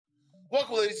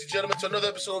Welcome, ladies and gentlemen, to another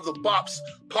episode of the Bops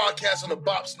Podcast on the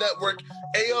Bops Network.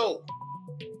 Ayo,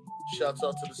 shouts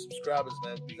out to the subscribers,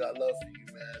 man. We got love for you,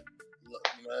 man. You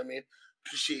know what I mean?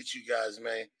 Appreciate you guys,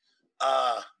 man.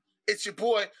 It's your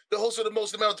boy, the host of the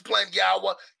most amount to planet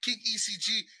Yawa, King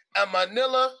ECG, and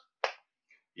Manila.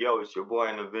 Yo, it's your boy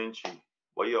Da Vinci.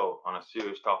 Well, yo, on a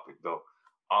serious topic though.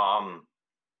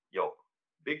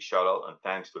 Big shout out and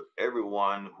thanks to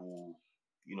everyone who,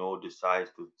 decides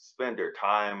to spend their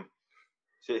time,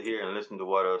 sit here and listen to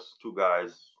what us two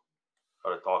guys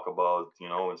gotta talk about,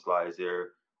 and Sly's here.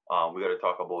 We gotta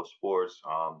talk about sports.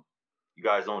 You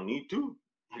guys don't need to.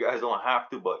 You guys don't have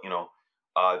to, but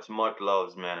it's much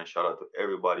loves, man, and shout out to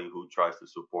everybody who tries to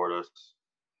support us.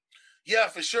 Yeah,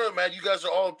 for sure, man. You guys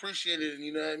are all appreciated, and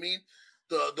you know what I mean?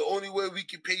 The only way we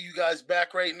can pay you guys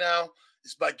back right now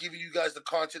is by giving you guys the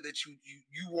content that you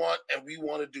want and we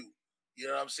want to do. You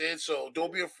know what I'm saying? So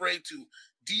don't be afraid to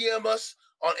DM us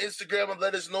on Instagram and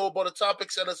let us know about a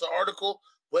topic. Send us an article,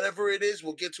 whatever it is.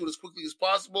 We'll get to it as quickly as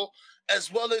possible.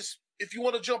 As well as if you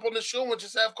want to jump on the show and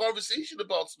just have conversation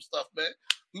about some stuff, man,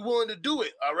 we're willing to do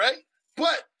it, all right?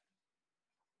 But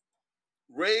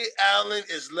Ray Allen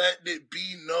is letting it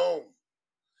be known.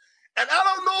 And I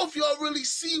don't know if y'all really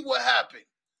see what happened,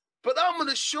 but I'm going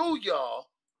to show y'all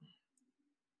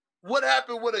what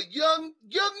happened when a young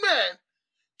man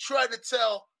tried to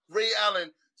tell Ray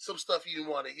Allen some stuff he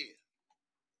didn't want to hear.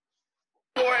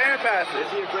 Or air passes. Is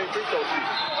he a great free throw shooter?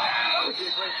 Is he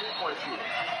a great three-point shooter?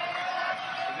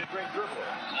 Is he a great dribbler?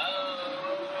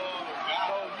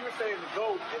 So you're saying the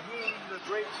GOAT, and he's the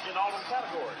great in all them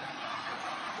categories.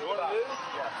 You know what it is?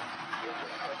 Yeah.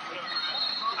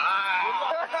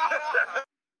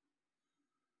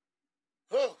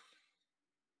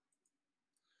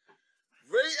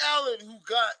 Ray Allen, who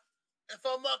got, if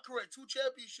I'm not correct, 2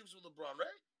 championships with LeBron,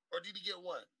 right? Or did he get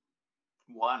one?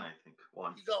 One, I think.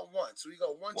 One. He got one. So he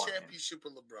got one championship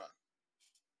with LeBron.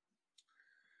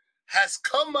 Has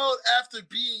come out after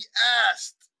being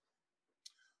asked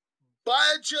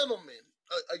by a gentleman,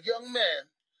 a young man,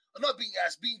 not being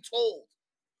asked, being told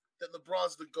that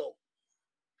LeBron's the GOAT.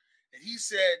 And he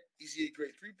said, is he a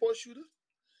great three-point shooter?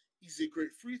 Is he a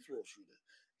great free throw shooter?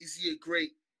 Is he a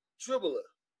great dribbler?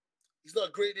 He's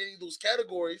not great in any of those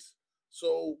categories.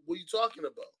 So what are you talking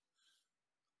about?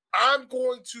 I'm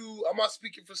not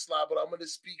speaking for Sly, but I'm going to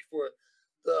speak for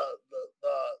the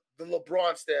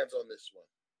LeBron stands on this one.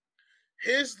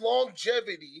 His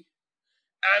longevity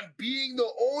and being the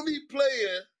only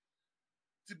player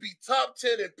to be top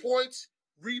 10 in points,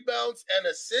 rebounds, and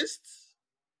assists,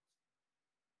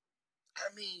 I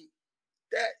mean,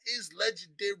 that is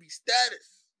legendary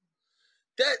status.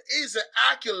 That is an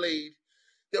accolade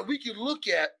that we can look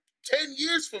at 10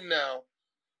 years from now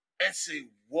and say,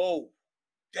 whoa,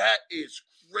 that is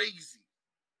crazy.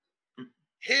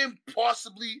 Him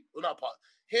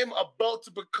him about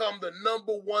to become the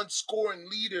number 1 scoring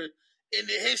leader in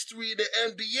the history of the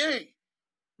NBA.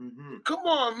 Mm-hmm. Come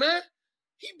on, man.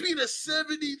 He beat a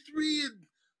 73-9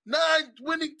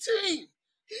 winning team.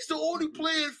 He's the only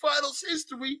player in finals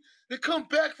history to come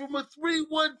back from a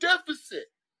 3-1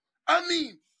 deficit. I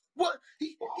mean, what?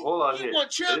 He won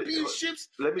championships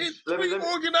in 3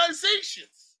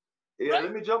 organizations. Yeah, right?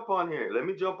 Let me jump on here. Let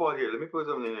me put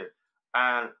something in here.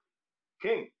 And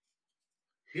King,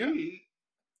 he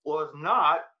was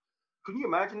not. Can you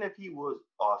imagine if he was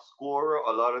a scorer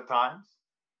a lot of times?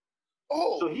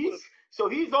 Oh, so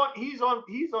he's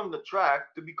on the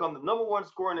track to become the number 1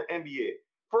 scorer in the NBA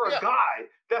for a guy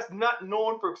that's not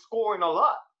known for scoring a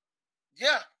lot.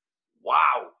 Yeah.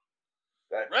 Wow.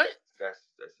 Right?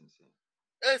 That's insane.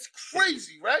 That's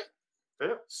crazy, right?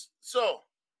 Yeah. So,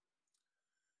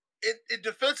 in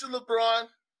defense of LeBron,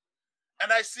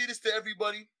 and I say this to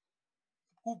everybody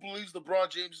who believes LeBron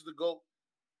James is the GOAT,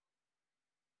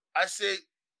 I say,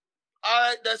 all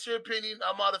right, that's your opinion.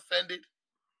 I'm not offended.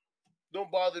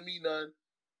 Don't bother me none.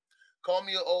 Call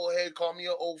me an old head, call me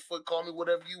an old foot, call me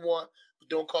whatever you want, but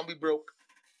don't call me broke.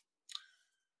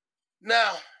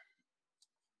 Now,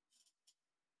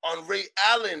 on Ray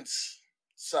Allen's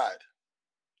side,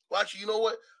 well, actually, you know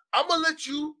what? I'm going to let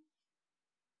you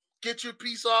get your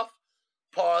piece off,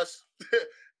 pause,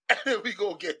 and then we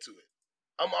go get to it.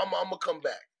 I'm going to come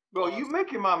back. Bro, you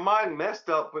making my mind messed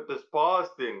up with this pause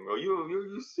thing, bro.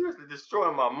 You seriously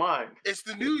destroying my mind. It's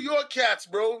the New York Cats,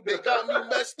 bro. They got me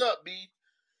messed up, B.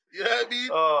 You know what I mean?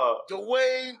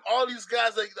 Dwayne, all these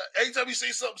guys, like anytime you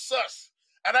say something sus.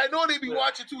 And I know they be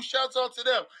watching too. Shouts out to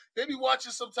them. They be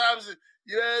watching sometimes.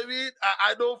 You know what I mean?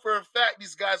 I know for a fact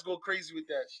these guys go crazy with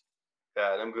that shit.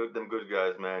 Yeah, them good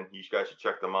guys, man. You guys should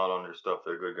check them out on their stuff.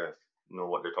 They're good guys. You know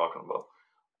what they're talking about.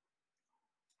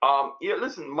 Yeah,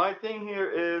 listen, my thing here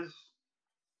is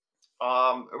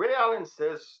Ray Allen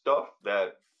says stuff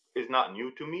that is not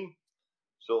new to me.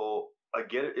 So I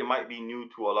get it. It might be new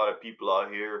to a lot of people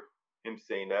out here, him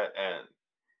saying that. And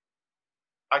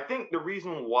I think the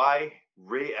reason why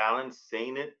Ray Allen's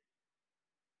saying it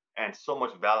and so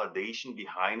much validation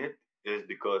behind it is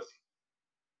because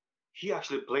he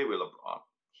actually played with LeBron.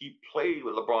 He played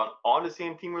with LeBron on the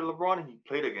same team with LeBron, and he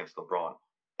played against LeBron.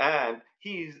 And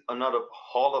he's another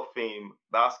Hall of Fame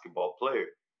basketball player.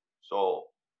 So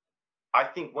I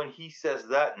think when he says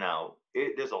that now,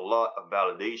 there's a lot of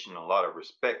validation, a lot of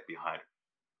respect behind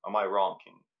it. Am I wrong,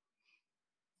 King?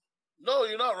 No,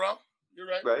 you're not wrong. You're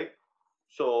right. Right?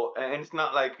 So, and it's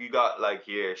not like you got like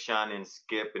here Shannon,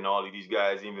 Skip, and all of these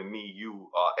guys, even me, you,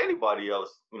 anybody else,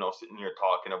 sitting here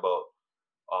talking about.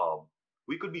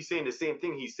 We could be saying the same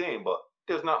thing he's saying, but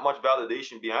there's not much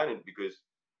validation behind it because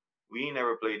we ain't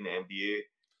never played in the NBA,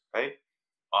 right?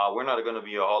 We're not going to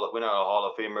be we're not a Hall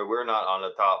of Famer. We're not on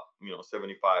the top,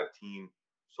 75 team.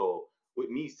 So with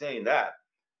me saying that,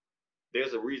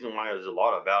 there's a reason why there's a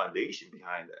lot of validation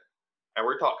behind that. And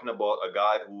we're talking about a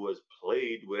guy who has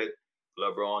played with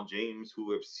LeBron James,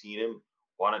 who have seen him,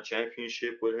 won a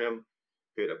championship with him,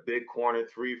 hit a big corner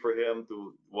three for him,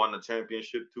 to won the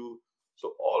championship too.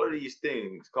 So all of these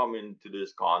things come into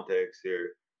this context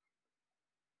here.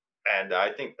 And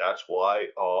I think that's why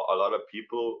a lot of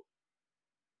people,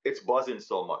 it's buzzing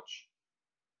so much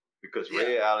because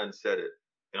Ray Allen said it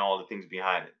and all the things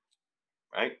behind it,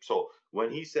 right? So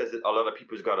when he says it, a lot of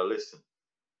people's got to listen,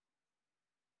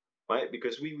 right?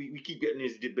 Because we keep getting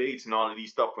these debates and all of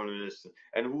these stuff from this,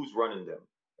 and who's running them,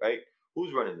 right?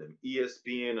 Who's running them?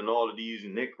 ESPN and all of these,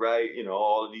 Nick Wright,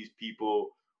 all of these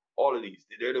people, all of these,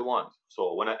 they're the ones.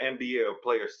 So when an NBA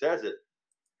player says it,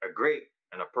 a great,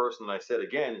 and a person, I said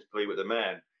again, is play with the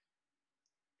man,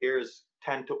 ears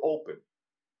tend to open.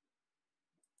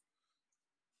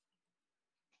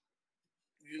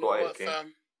 You know what,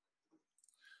 fam?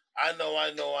 I know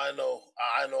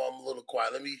I'm a little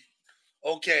quiet.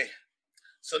 Okay.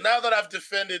 So now that I've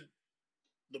defended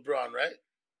LeBron, right?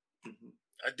 Mm-hmm.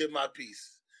 I did my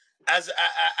piece. As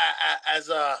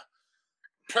a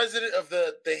president of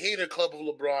the hater club of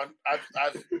LeBron,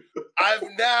 I've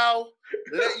now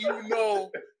let you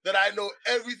know that I know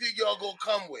everything y'all gonna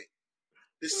come with.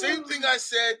 The same thing I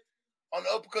said on the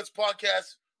Uppercuts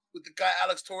podcast with the guy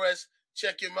Alex Torres.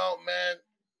 Check him out, man.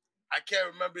 I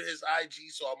can't remember his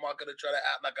IG, so I'm not gonna try to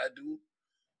act like I do.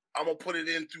 I'm gonna put it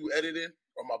in through editing,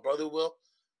 or my brother will.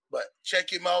 But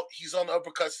check him out. He's on the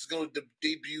Uppercuts. He's gonna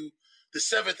debut. The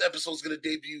 7th episode is gonna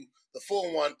debut. The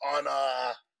full one on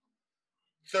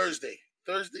Thursday.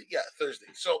 Thursday? Yeah, Thursday.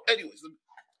 So, anyways,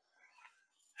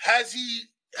 has he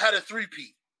had a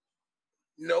three-peat?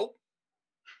 Nope.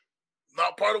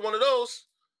 Not part of one of those.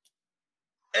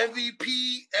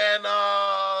 MVP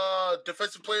and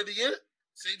Defensive Player of the Year?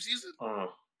 Same season?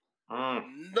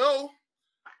 No.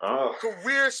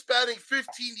 Career spanning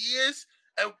 15 years.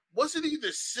 And wasn't he the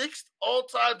 6th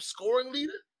all-time scoring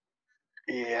leader?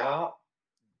 Yeah.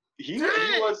 He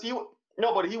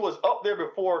was up there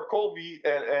before Kobe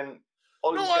and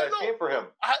all these guys came for him.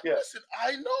 Listen,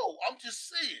 I know. I'm just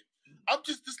saying.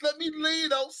 Just let me lay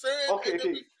it out, saying. Okay.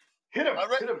 Hit him. All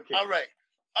right. Hit him, all right.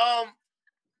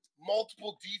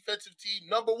 Multiple defensive team.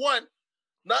 Number 1.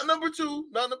 Not number 2.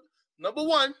 Number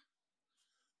 1.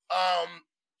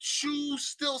 Shoes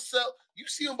still sell. You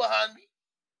see them behind me.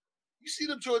 You see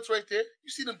them joints right there. You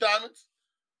see them diamonds.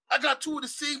 I got 2 of the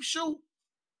same shoe.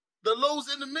 The lows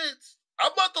and the mids.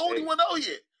 I'm not the only one out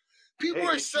here. People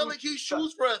are selling his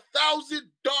shoes for $1,000,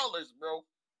 bro.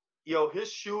 Yo,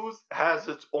 his shoes has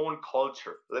its own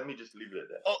culture. Let me just leave it at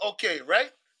that. Oh, okay,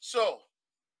 right? So,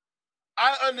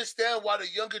 I understand why the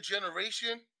younger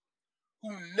generation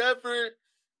who never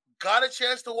got a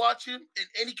chance to watch him in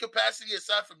any capacity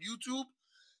aside from YouTube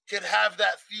can have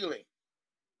that feeling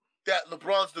that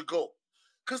LeBron's the GOAT.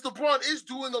 Because LeBron is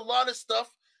doing a lot of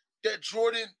stuff that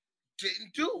Jordan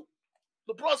didn't do.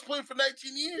 LeBron's playing for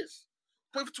 19 years.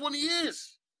 Played for 20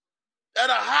 years. At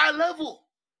a high level.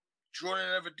 Jordan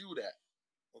never do that.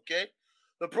 Okay?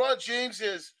 LeBron James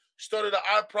has started an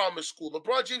I Promise school.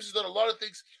 LeBron James has done a lot of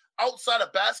things outside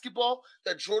of basketball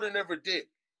that Jordan never did.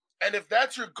 And if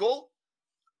that's your GOAT,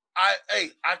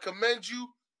 I commend you.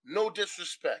 No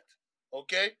disrespect.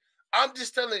 Okay? I'm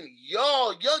just telling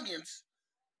y'all youngins,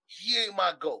 he ain't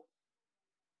my GOAT.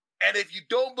 And if you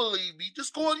don't believe me,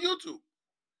 just go on YouTube.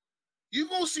 You're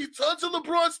going to see tons of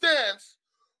LeBron stands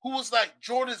who was like,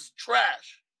 Jordan's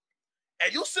trash.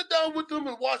 And you'll sit down with them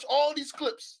and watch all these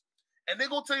clips. And they're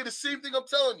going to tell you the same thing I'm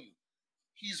telling you.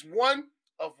 He's one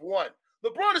of one.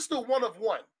 LeBron is still one of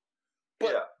one.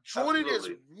 But yeah, Jordan is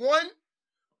one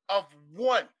of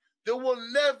one. There will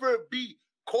never be.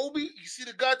 Kobe, you see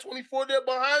the guy 24 there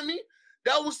behind me?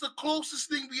 That was the closest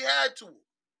thing we had to him.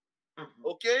 Mhm.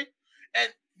 Okay?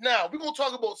 And now we're going to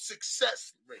talk about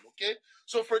success rate, okay?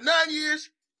 So for 9 years,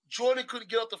 Jordan couldn't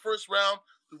get out the first round.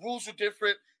 The rules were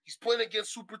different. He's playing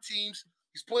against super teams.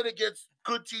 He's playing against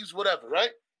good teams, whatever,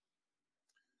 right?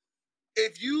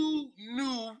 If you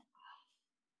knew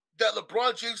that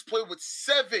LeBron James played with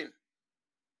seven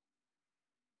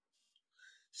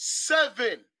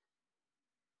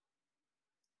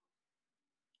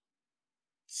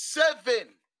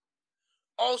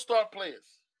all-star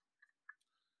players.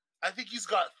 I think he's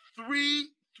got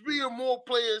three or more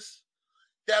players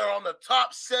that are on the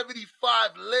top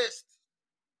 75 list.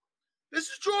 This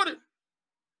is Jordan.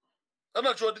 I'm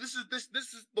not Jordan. This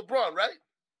is LeBron, right?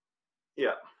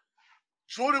 Yeah.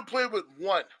 Jordan played with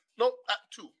one. No,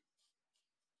 two.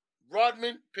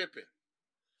 Rodman, Pippen.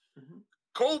 Mm-hmm.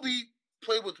 Kobe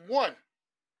played with one.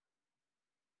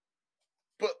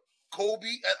 But Kobe,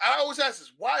 and I always ask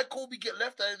this, why Kobe get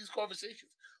left out of these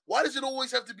conversations? Why does it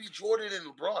always have to be Jordan and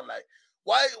LeBron? Like,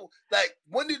 why? Like,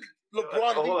 when did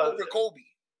LeBron leap over Kobe?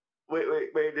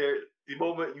 Wait there. The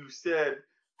moment you said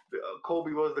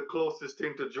Kobe was the closest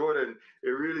thing to Jordan, it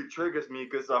really triggers me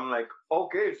because I'm like,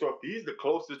 okay, so if he's the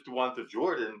closest one to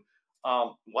Jordan,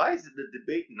 why is the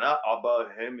debate not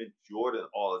about him and Jordan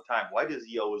all the time? Why does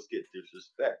he always get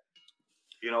disrespect?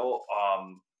 You know,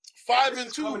 5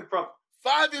 and 2.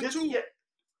 5 and 2. Yeah,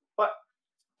 but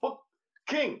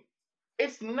King,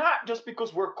 it's not just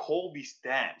because we're Kobe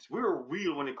stans. We're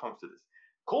real when it comes to this.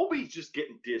 Kobe's just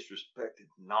getting disrespected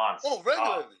nonstop. Oh,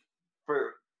 regularly.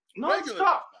 For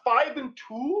nonstop. 5 and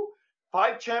 2,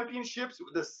 5 championships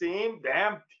with the same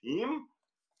damn team.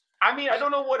 I mean, I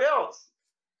don't know what else.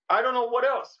 I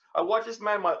watched this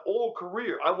man my whole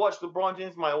career. I watched LeBron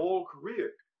James my whole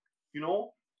career. You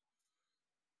know?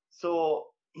 So,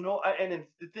 you know, and then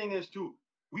the thing is too,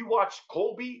 we watched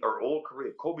Kobe our whole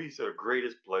career. Kobe's the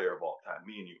greatest player of all time,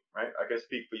 me and you, right? I can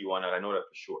speak for you on that. I know that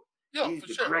for sure. Yeah, he's for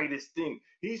the sure. greatest thing.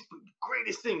 He's the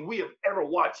greatest thing we have ever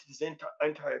watched his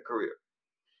entire career.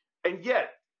 And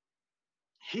yet,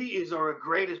 he is our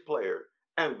greatest player.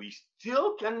 And we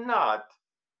still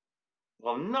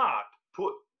will not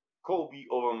put Kobe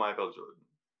over Michael Jordan.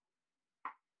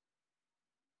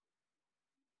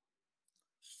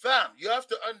 Fam, you have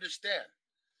to understand.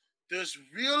 There's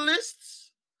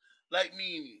realists like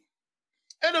me and you.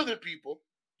 And other people,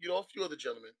 you know, a few other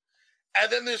gentlemen.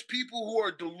 And then there's people who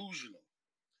are delusional.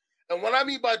 And what I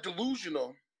mean by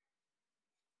delusional,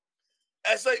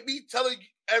 it's like me telling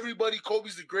everybody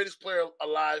Kobe's the greatest player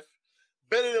alive,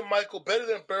 better than Michael, better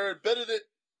than Bird, better than...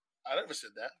 I never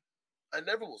said that. I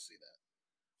never will say that.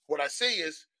 What I say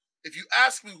is, if you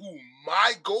ask me who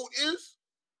my GOAT is,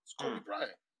 it's Kobe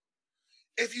Bryant.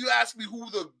 If you ask me who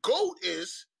the GOAT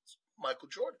is, it's Michael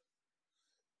Jordan.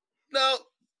 Now,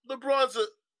 LeBron's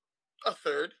a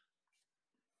third.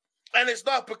 And it's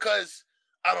not because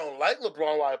I don't like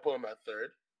LeBron why I put him at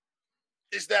third.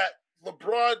 It's that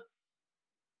LeBron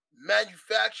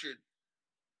manufactured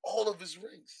all of his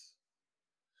rings.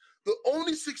 The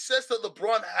only success that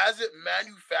LeBron hasn't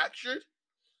manufactured,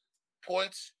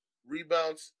 points,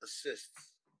 rebounds,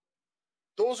 assists.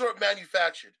 Those aren't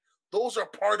manufactured. Those are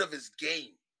part of his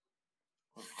game.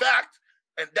 Fact,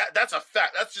 and that's a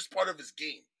fact. That's just part of his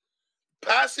game.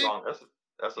 Passing.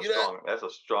 That's a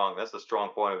strong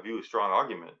point of view, strong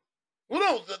argument. Well,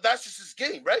 no, that's just his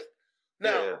game, right?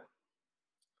 Now, yeah.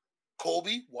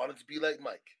 Kobe wanted to be like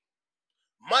Mike.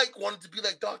 Mike wanted to be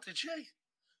like Dr. J.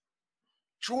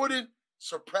 Jordan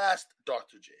surpassed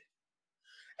Dr. J.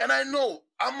 And I know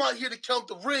I'm not here to count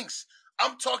the rings.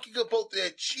 I'm talking about the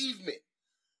achievement.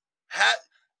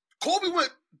 Kobe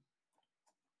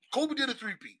did a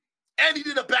three-peat, and he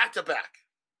did a back-to-back.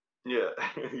 Yeah,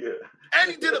 yeah.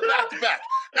 And he did a back-to-back.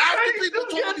 After people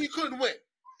told him he couldn't win.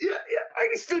 Yeah.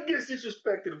 I still get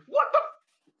disrespected. What the?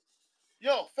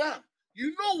 Yo, fam,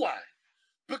 you know why?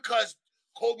 Because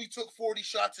Kobe took 40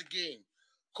 shots a game.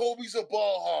 Kobe's a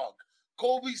ball hog.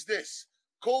 Kobe's this.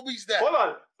 Kobe's that. Hold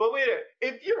on. But wait a minute.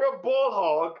 If you're a ball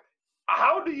hog,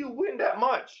 how do you win that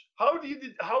much? How do you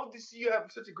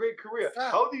have such a great career?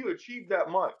 Fam. How do you achieve that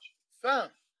much? Fam,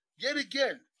 yet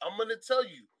again, I'm going to tell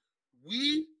you,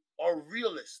 we are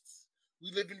realists.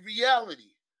 We live in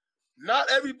reality. Not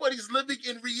everybody's living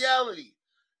in reality.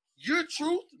 Your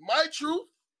truth, my truth,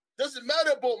 doesn't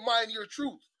matter about mine, your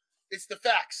truth. It's the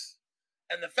facts.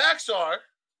 And the facts are,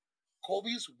 Kobe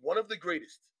is one of the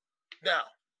greatest. Now,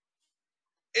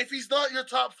 if he's not your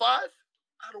top 5, I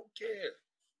don't care.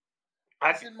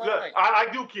 I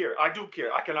do care.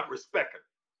 I cannot respect it.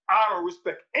 I don't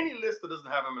respect any list that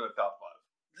doesn't have him in the top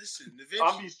 5. Listen, Da Vinci,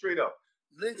 I'll be straight up.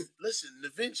 Listen, Da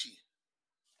Vinci.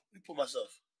 Let me put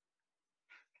myself.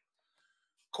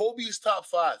 Kobe is top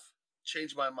 5.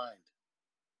 Change my mind.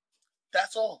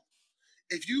 That's all.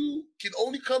 If you can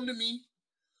only come to me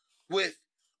with,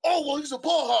 oh, well, he's a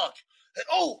ball hawk. And,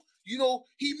 oh, you know,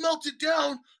 he melted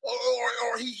down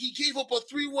or he gave up a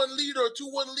 3-1 lead or a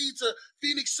 2-1 lead to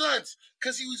Phoenix Suns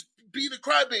because he was being a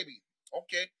crybaby.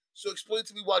 Okay, so explain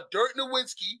to me why Dirk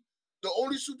Nowitzki, the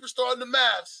only superstar in the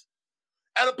Mavs,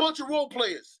 and a bunch of role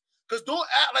players. Because don't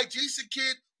act like Jason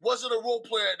Kidd wasn't a role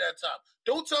player at that time.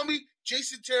 Don't tell me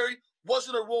Jason Terry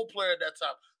wasn't a role player at that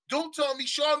time. Don't tell me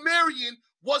Shawn Marion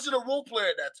wasn't a role player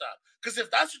at that time. Because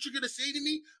if that's what you're going to say to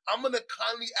me, I'm going to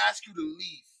kindly ask you to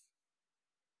leave.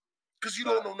 Because you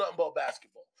don't know nothing about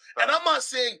basketball. And I'm not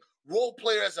saying role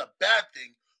player is a bad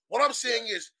thing. What I'm saying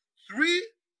is 3,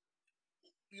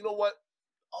 you know what?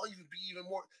 I'll even be even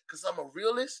more, because I'm a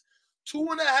realist,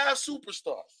 2.5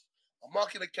 superstars. I'm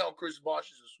not going to count Chris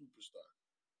Bosh as a superstar.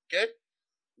 Okay?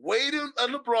 Wade and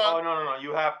LeBron. Oh, no.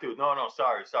 You have to. No.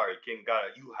 Sorry. King got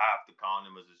it. You have to count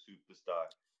him as a superstar.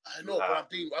 I know, but I'm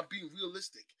being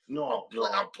realistic. No.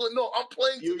 I'm playing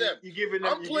to them. You're giving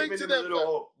them. I'm playing to them.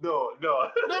 No. No.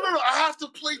 I have to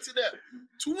play to them.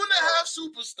 2.5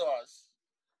 superstars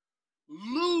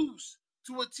lose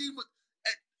to a team with.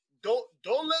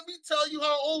 Don't let me tell you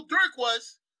how old Dirk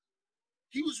was.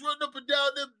 He was running up and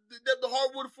down the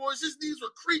hardwood floors. His knees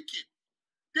were creaking.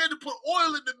 They had to put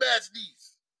oil in the man's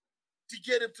knees to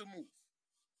get him to move.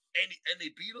 And they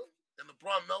beat him, and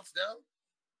LeBron melts down.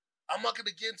 I'm not going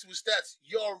to get into his stats.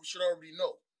 Y'all should already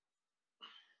know.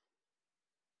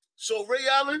 So, Ray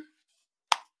Allen,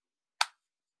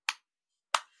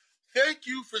 thank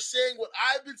you for saying what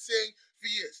I've been saying for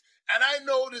years. And I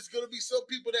know there's going to be some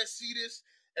people that see this,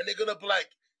 and they're going to be like,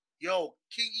 yo,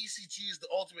 King ECG is the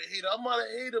ultimate hater. I'm not a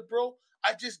hater, bro.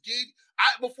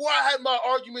 Before I had my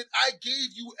argument, I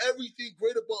gave you everything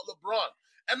great about LeBron.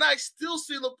 And I still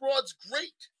say LeBron's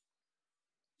great.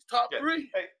 He's top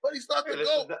 3. Hey, but he's not the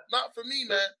GOAT. Not for me,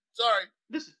 man. Sorry.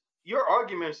 Listen, your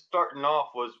argument starting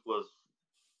off was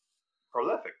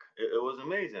prolific. It was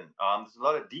amazing. There's a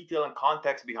lot of detail and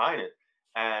context behind it.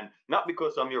 And not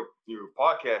because I'm your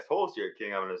podcast host here,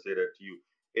 King, I'm going to say that to you.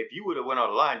 If you would have went out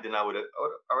of line, then I would have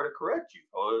correct you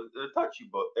or touch you.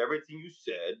 But everything you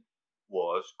said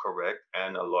was correct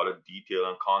and a lot of detail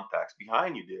and context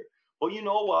behind you there. But you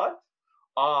know what?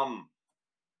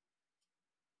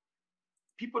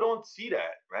 People don't see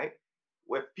that, right?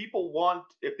 If they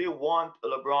want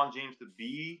LeBron James to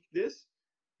be this,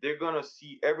 they're gonna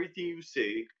see everything you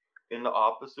say in the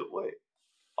opposite way.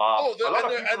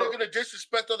 They're gonna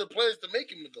disrespect other players to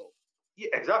make him the GOAT.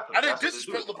 Yeah, exactly. I didn't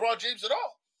disrespect LeBron James at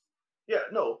all. Yeah,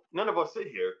 no, none of us sit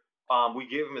here. We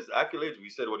gave him his accolades. We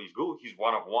said what he's good. He's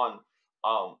one of one.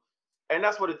 And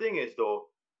that's what the thing is, though.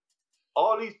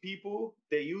 All these people,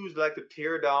 they like to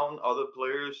tear down other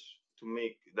players to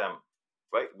make them,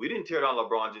 right? We didn't tear down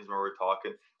LeBron James when we were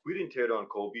talking. We didn't tear down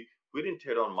Kobe. We didn't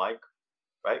tear down Mike,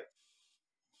 right?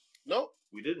 No.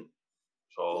 We didn't.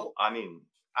 So, I mean,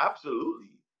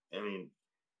 absolutely. I mean,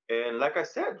 and like I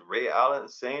said, Ray Allen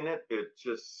saying it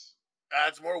just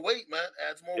adds more weight, man.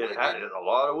 Adds more weight. It adds a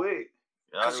lot of weight.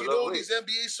 Because these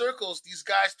NBA circles, these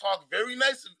guys talk very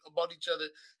nice about each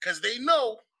other because they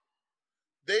know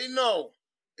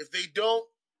if they don't,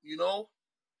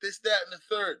 this, that, and the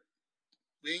third,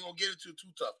 we ain't going to get into it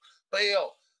too tough. But,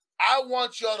 yo, I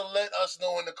want y'all to let us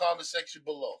know in the comment section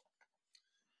below.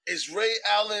 Is Ray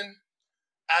Allen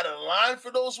out of line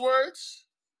for those words?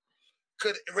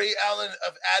 Could Ray Allen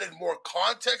have added more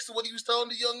context to what he was telling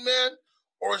the young man?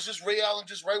 Or is just Ray Allen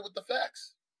just right with the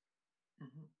facts?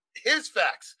 Mm-hmm. His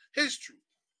facts, his truth.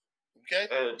 Okay?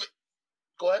 And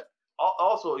go ahead.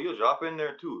 Also, you'll drop in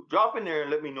there too. Drop in there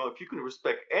and let me know if you can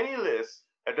respect any list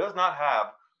that does not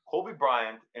have Kobe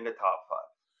Bryant in the top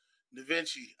 5. Da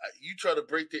Vinci, you try to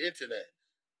break the internet.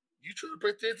 You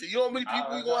know how many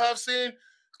people you going to have saying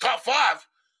top 5?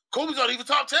 Kobe's not even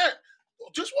top 10.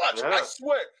 Just watch. Yeah.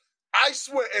 I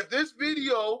swear, if this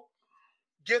video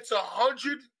gets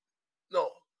 1,000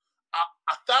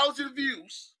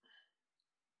 views,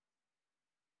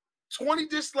 20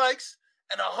 dislikes,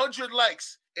 and 100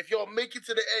 likes, if y'all make it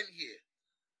to the end here,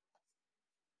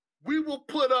 we will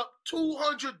put up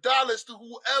 $200 to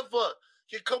whoever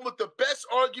can come with the best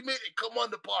argument and come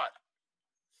on the pod.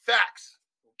 Facts.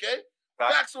 Okay?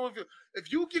 Facts on review.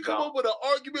 If you can come up with an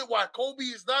argument why Kobe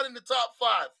is not in the top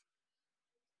 5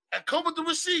 and come with the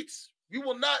receipts, we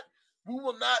will not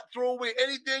throw away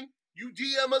anything. You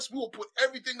DM us, we will put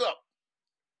everything up.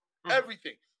 Mm.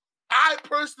 Everything. I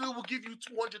personally will give you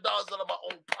 $200 out of my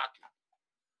own pocket.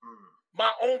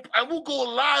 My own, and we'll go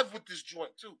live with this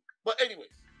joint too. But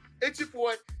anyways, It's your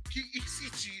boy, King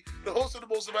ECG, the host of the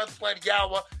most about the planet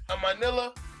Yawa, and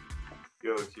Manila.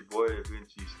 Yo, it's your boy, Da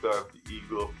Vinci, Starve the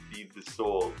Ego, Feed the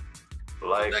Soul.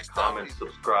 Like, comment,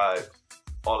 subscribe,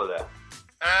 all of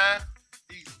that.